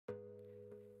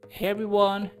Hey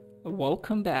everyone,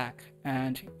 welcome back,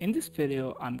 and in this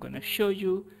video I'm gonna show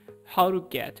you how to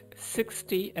get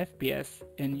 60 FPS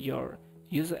in your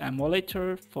user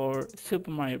emulator for Super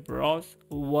Mario Bros.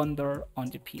 Wonder on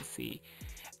the PC.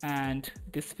 And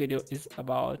this video is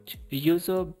about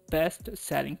user best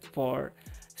setting for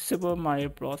Super Mario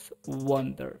Bros.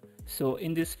 Wonder. So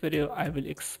in this video I will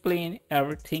explain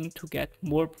everything to get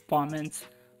more performance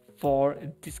for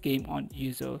this game on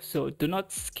Yuzu. So do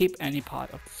not skip any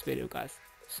part of this video, guys.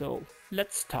 So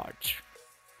let's start.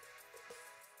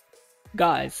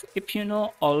 Guys, if you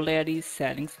know already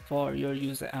settings for your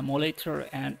user emulator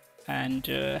and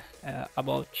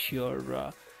about your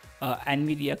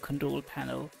NVIDIA control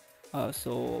panel,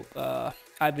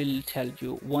 I will tell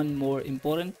you one more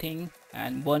important thing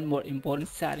and one more important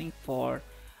setting for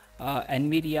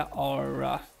NVIDIA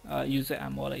or user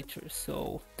emulator.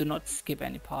 So do not skip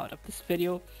any part of this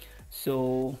video.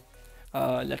 So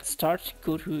let's start.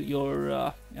 Go to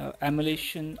your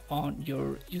emulation on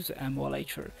your user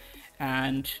emulator,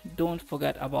 and don't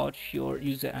forget about your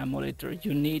user emulator.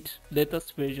 You need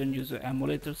latest version user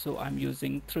emulator, so I'm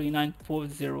using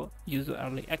 3940 user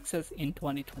early access in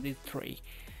 2023.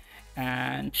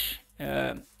 And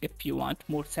if you want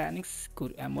more settings, go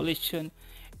to emulation.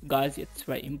 Guys, it's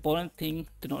very important thing,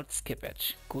 do not skip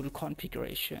it. Go to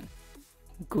configuration,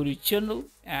 go to general,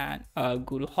 and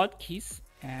go to hotkeys,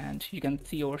 and you can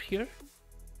see over here,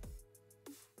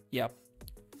 yep,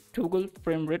 toggle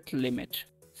frame rate limit.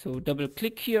 So double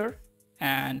click here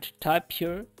and type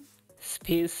here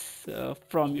space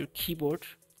from your keyboard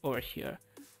over here.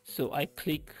 So I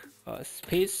click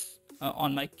space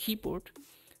on my keyboard,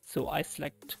 so I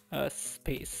select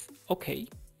space, okay,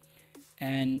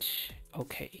 and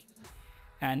okay.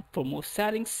 And for more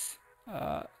settings,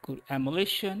 go to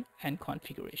emulation and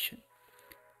configuration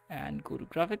and go to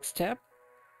graphics tab.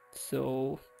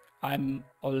 So I'm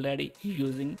already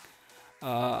using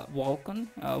Vulkan.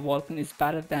 Vulkan is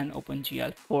better than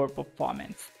OpenGL for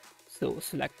performance. So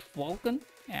select Vulkan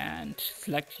and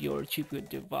select your GPU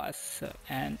device.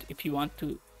 And if you want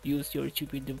to use your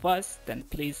GPU device, then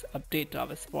please update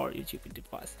drivers for your GPU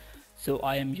device. So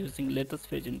I am using latest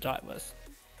version drivers.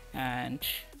 And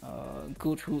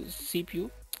go to CPU.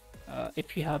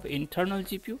 If you have internal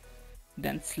GPU,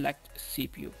 then select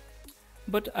CPU.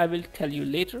 But I will tell you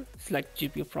later, select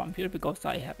GPU from here because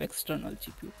I have external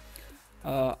GPU.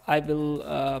 I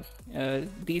will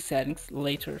these settings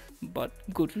later, but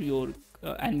go to your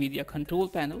NVIDIA control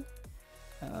panel.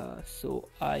 So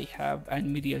I have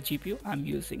NVIDIA GPU I'm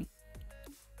using,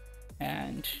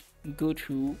 and go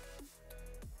to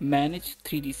manage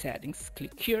 3D settings,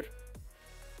 click here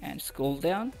and scroll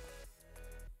down,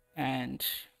 and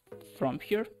from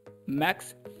here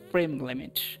max frame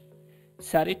limit,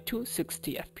 set it to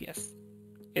 60 FPS.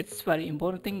 It's very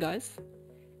important thing, guys.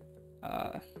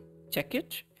 Check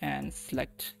it and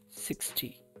select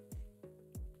 60.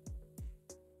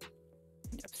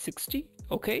 Yep, 60,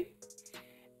 okay.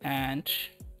 And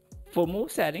for more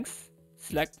settings,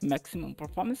 select maximum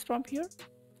performance from here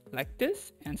like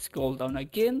this and scroll down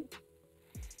again,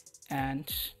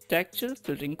 and texture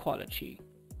filtering quality,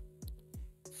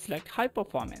 select high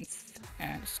performance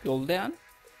and scroll down,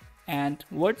 and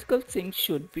vertical sync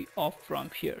should be off from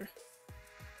here,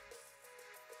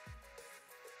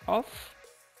 off,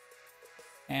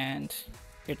 and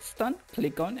it's done.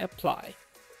 Click on apply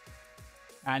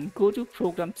and go to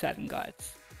program setting,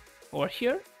 guides over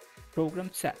here, program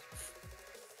settings.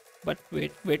 But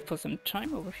wait for some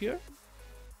time. Over here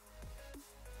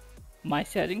my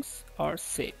settings are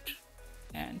saved,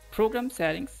 and program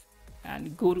settings,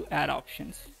 and go to add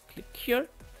options, click here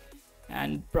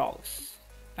and browse,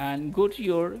 and go to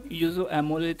your user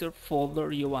emulator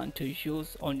folder you want to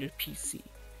use on your PC.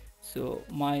 So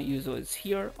my user is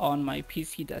here on my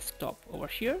PC desktop over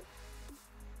here.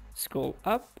 Scroll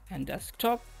up and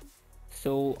desktop,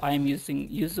 so I am using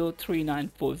user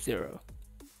 3940.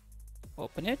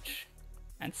 Open it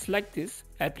and select this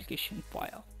application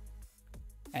file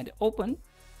and open,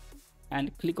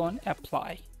 and click on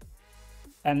apply,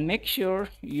 and make sure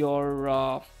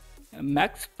your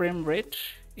max frame rate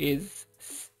is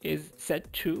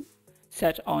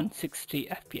set on 60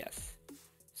 FPS.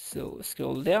 So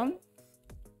scroll down,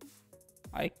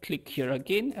 I click here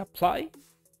again, apply.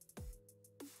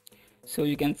 So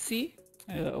you can see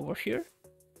over here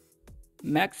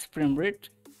max frame rate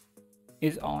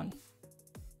is on.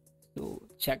 So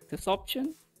check this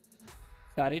option,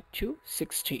 set it to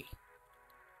 60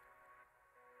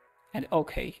 and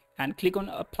okay, and click on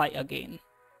apply again,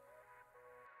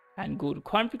 and go to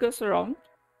configure surround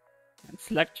and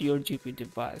select your GPU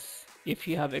device. If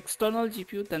you have external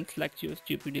GPU, then select your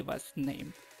GPU device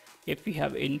name. If you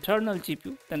have internal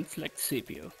GPU, then select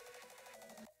CPU.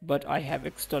 But I have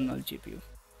external GPU.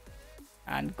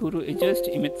 And go to adjust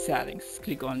image settings.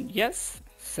 Click on yes,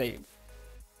 save.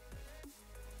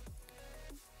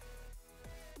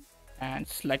 And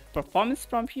select performance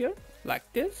from here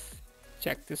like this.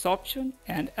 Check this option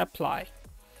and apply.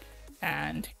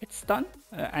 And it's done.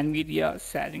 NVIDIA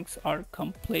settings are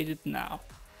completed now.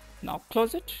 Now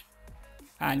close it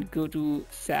and go to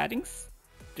settings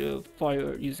for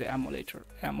your user emulator,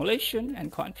 emulation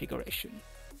and configuration,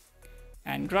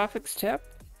 and graphics tab,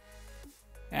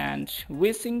 and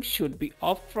VSync should be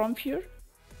off from here.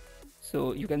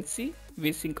 So you can see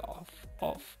VSync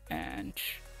off, and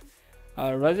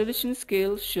resolution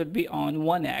scale should be on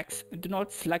 1x. Do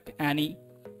not select any.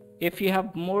 If you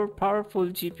have more powerful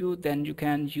GPU, then you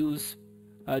can use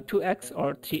 2x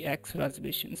or 3x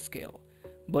resolution scale.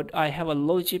 But I have a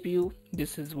low GPU.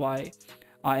 This is why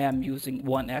I am using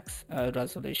 1x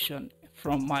resolution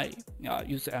from my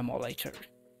user emulator.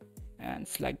 And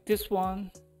select this one,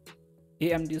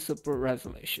 AMD Super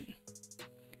Resolution.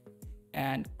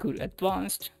 And go to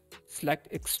Advanced,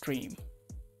 select Extreme.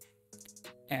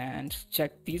 And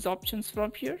check these options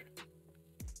from here.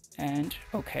 And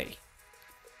OK.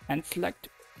 And select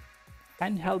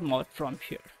handheld mode from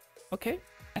here. OK.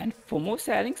 And for more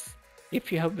settings,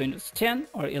 if you have Windows 10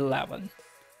 or 11,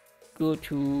 go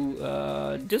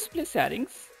to display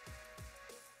settings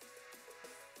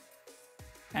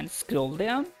and scroll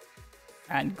down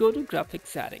and go to graphics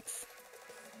settings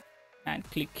and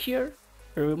click here.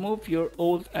 Remove your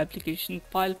old application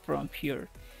file from here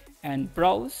and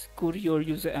browse. Go to your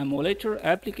user emulator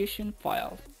application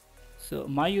file. So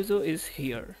my user is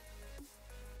here.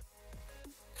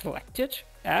 Select it,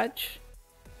 add,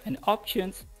 and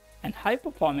options, and high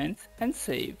performance, and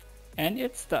save, and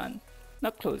it's done.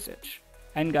 Now close it.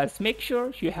 And guys, make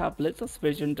sure you have latest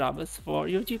version drivers for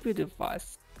your GPU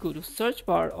device. Go to search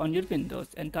bar on your Windows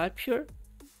and type here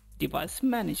device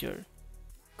manager.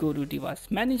 Go to device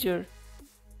manager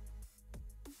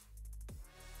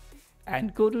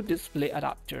and go to display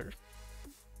adapter.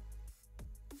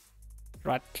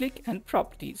 Right click and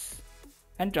properties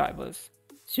and drivers.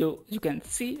 So you can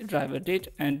see driver date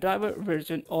and driver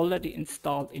version already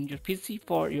installed in your PC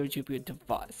for your GPU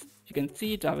device. You can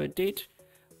see driver date.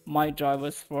 My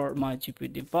drivers for my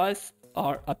GPU device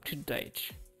are up to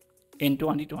date in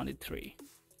 2023.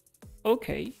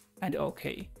 OK and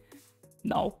OK.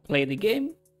 Now play the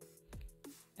game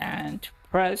and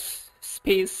press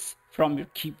space from your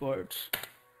keyboard.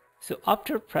 So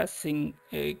after pressing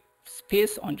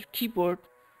space on your keyboard,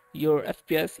 your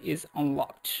FPS is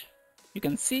unlocked. You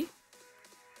can see.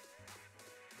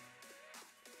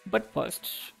 But first,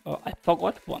 I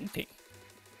forgot one thing.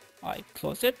 I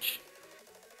close it.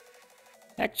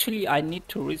 Actually, I need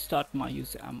to restart my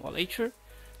user emulator.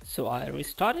 So I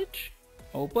restart it,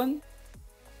 open,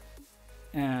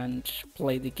 and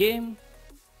play the game.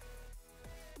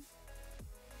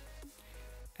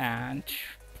 And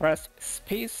press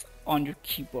space on your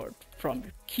keyboard from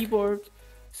your keyboard.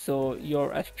 So your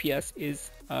FPS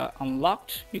is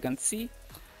unlocked, you can see.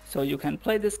 So you can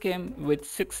play this game with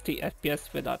 60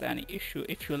 FPS without any issue.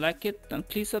 If you like it, then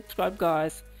please subscribe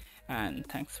guys, and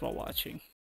thanks for watching.